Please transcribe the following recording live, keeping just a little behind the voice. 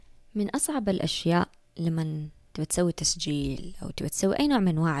من أصعب الأشياء لما تبى تسوي تسجيل أو تبى تسوي أي نوع من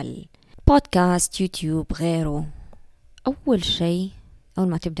أنواع البودكاست، يوتيوب، غيره، أول شيء أول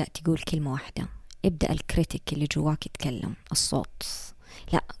ما تبدأ تقول كلمة واحدة ابدأ الكريتيك اللي جواك يتكلم، الصوت.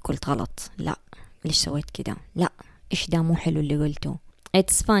 لا قلت غلط، لا ليش سويت كده، لا إيش ده مو حلو اللي قلته.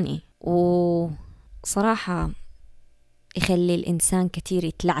 It's funny. وصراحة يخلي الإنسان كتير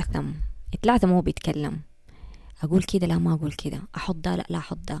يتلعثم وهو بيتكلم. أقول كده لا ما أقول كده، أحط ده لا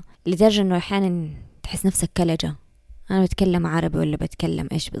أحط ده، لدرجة أنه أحيانا تحس نفسك كلجة. أنا بتكلم عربي ولا بتكلم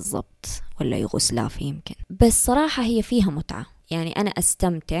إيش بالضبط، ولا يوغوسلافي يمكن. بس صراحة هي فيها متعة، يعني أنا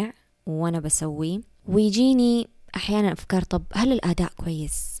أستمتع وأنا بسويه، ويجيني أحيانا أفكار طب هل الأداء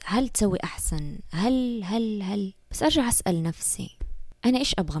كويس، هل تسوي أحسن، هل بس أرجع أسأل نفسي أنا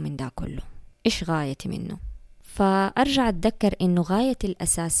إيش أبغى من ده كله، إيش غايتي منه. فأرجع أتذكر إنه غايتي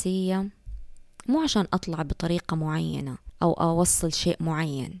الأساسية مو عشان أطلع بطريقة معينة أو أوصل شيء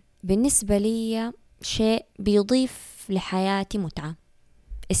معين. بالنسبة لي شيء بيضيف لحياتي متعة،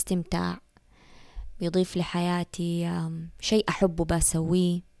 استمتاع، بيضيف لحياتي شيء أحبه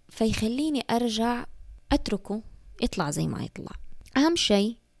بسويه، فيخليني أرجع أتركه يطلع زي ما يطلع. أهم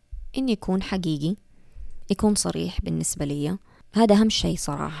شيء إنه يكون حقيقي، يكون صريح بالنسبة لي. هذا أهم شيء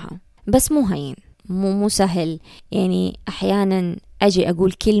صراحة، بس مو هين، مو سهل. يعني أحيانا أجي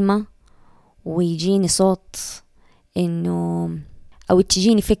أقول كلمة ويجيني صوت إنه، أو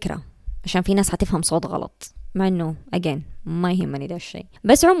تجيني فكرة، عشان في ناس هتفهم صوت غلط، مع إنه again ما يهمني ده الشيء.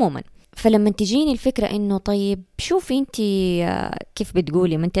 بس عموما فلما تجيني الفكرة إنه طيب شوفي أنتي كيف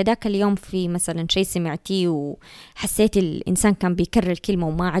بتقولي، ما أنت ذاك اليوم في مثلا شيء سمعتيه وحسيت الإنسان كان بيكرر كلمة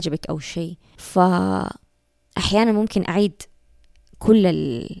وما عجبك أو شيء، فأحيانا ممكن أعيد كل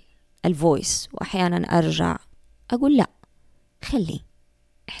الفويس، وأحيانا أرجع أقول لا خلي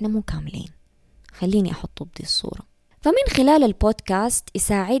إحنا مو كاملين، خليني أحطه بدي الصورة. فمن خلال البودكاست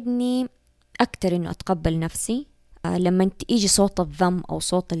يساعدني أكتر إنه أتقبل نفسي. لما يجي صوت الذم أو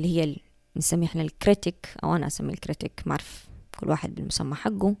صوت اللي هي نسميه إحنا الكريتيك، أو أنا أسميه الكريتيك، معرف كل واحد بالمسمى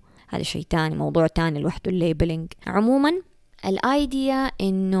حقه، هذا شيء تاني، موضوع تاني لوحده، الليبلينج. عموما الأيديا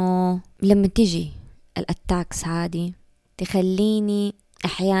إنه لما تيجي الأتاكس هذه تخليني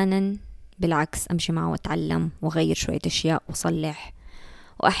أحيانا بالعكس أمشي معه وأتعلم وأغير شوية أشياء وأصلح،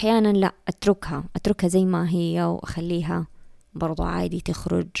 وأحيانا لا أتركها زي ما هي وأخليها برضو عادي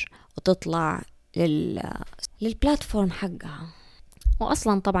تخرج وتطلع للبلاتفورم حقها.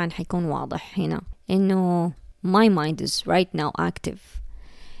 وأصلا طبعا حيكون واضح هنا إنه my mind is right now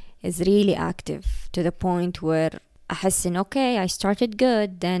is really active to the point where أحس إن okay I started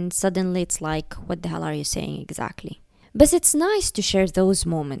good, then suddenly it's like what the hell are you saying exactly. But it's nice to share those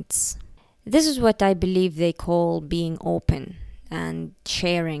moments. This is what I believe they call being open and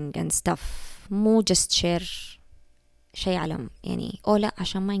sharing and stuff. مو just share شيء علم يعني لا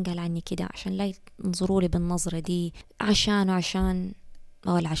عشان ما ينقال عني كده، عشان لا ينظروا لي بالنظرة دي، عشان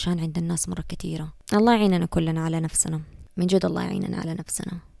العشان عند الناس مرة كثيرة. الله يعيننا كلنا على نفسنا، من جد الله يعيننا على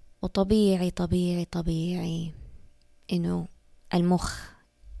نفسنا. وطبيعي طبيعي طبيعي إنه المخ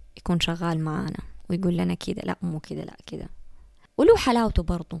يكون شغال معانا ويقول لنا كده لا مو كده لا كده، ولو حلاوته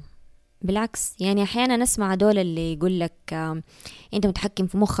برضو. بالعكس يعني أحيانا نسمع دول اللي يقول لك أنت متحكم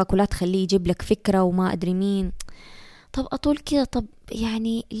في مخك ولا تخليه يجيب لك فكرة وما أدري مين. طب أطول كده، طب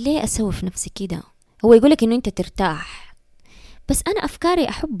يعني ليه أسوي في نفسي كده؟ هو يقول لك إنه أنت ترتاح، بس أنا أفكاري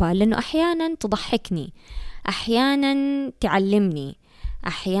أحبها لأنه أحيانا تضحكني، أحيانا تعلمني،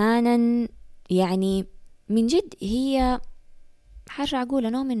 أحيانا يعني من جد هي حاجة أقول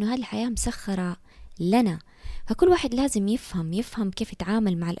أنا إنه هذه الحياة مسخرة لنا. فكل واحد لازم يفهم كيف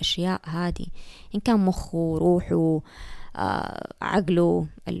يتعامل مع الأشياء هذه، إن كان مخه، روحه، عقله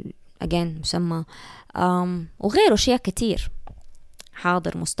again مسمى، وغيره أشياء كتير،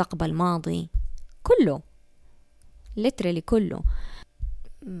 حاضر مستقبل ماضي، كله literally كله.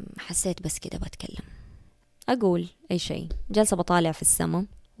 حسيت بس كده بتكلم أقول أي شيء، جالسة بطالع في السماء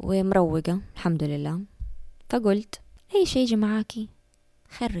ومروقة الحمد لله، فقلت أي شيء يجي معاكي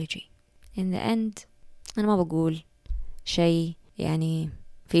خرجي. in the end أنا ما بقول شيء يعني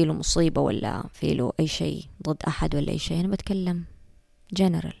فيه له مصيبة ولا فيه له أي شيء ضد أحد ولا أي شيء، أنا بتكلم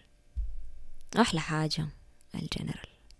general. أحلى حاجة الجنرال.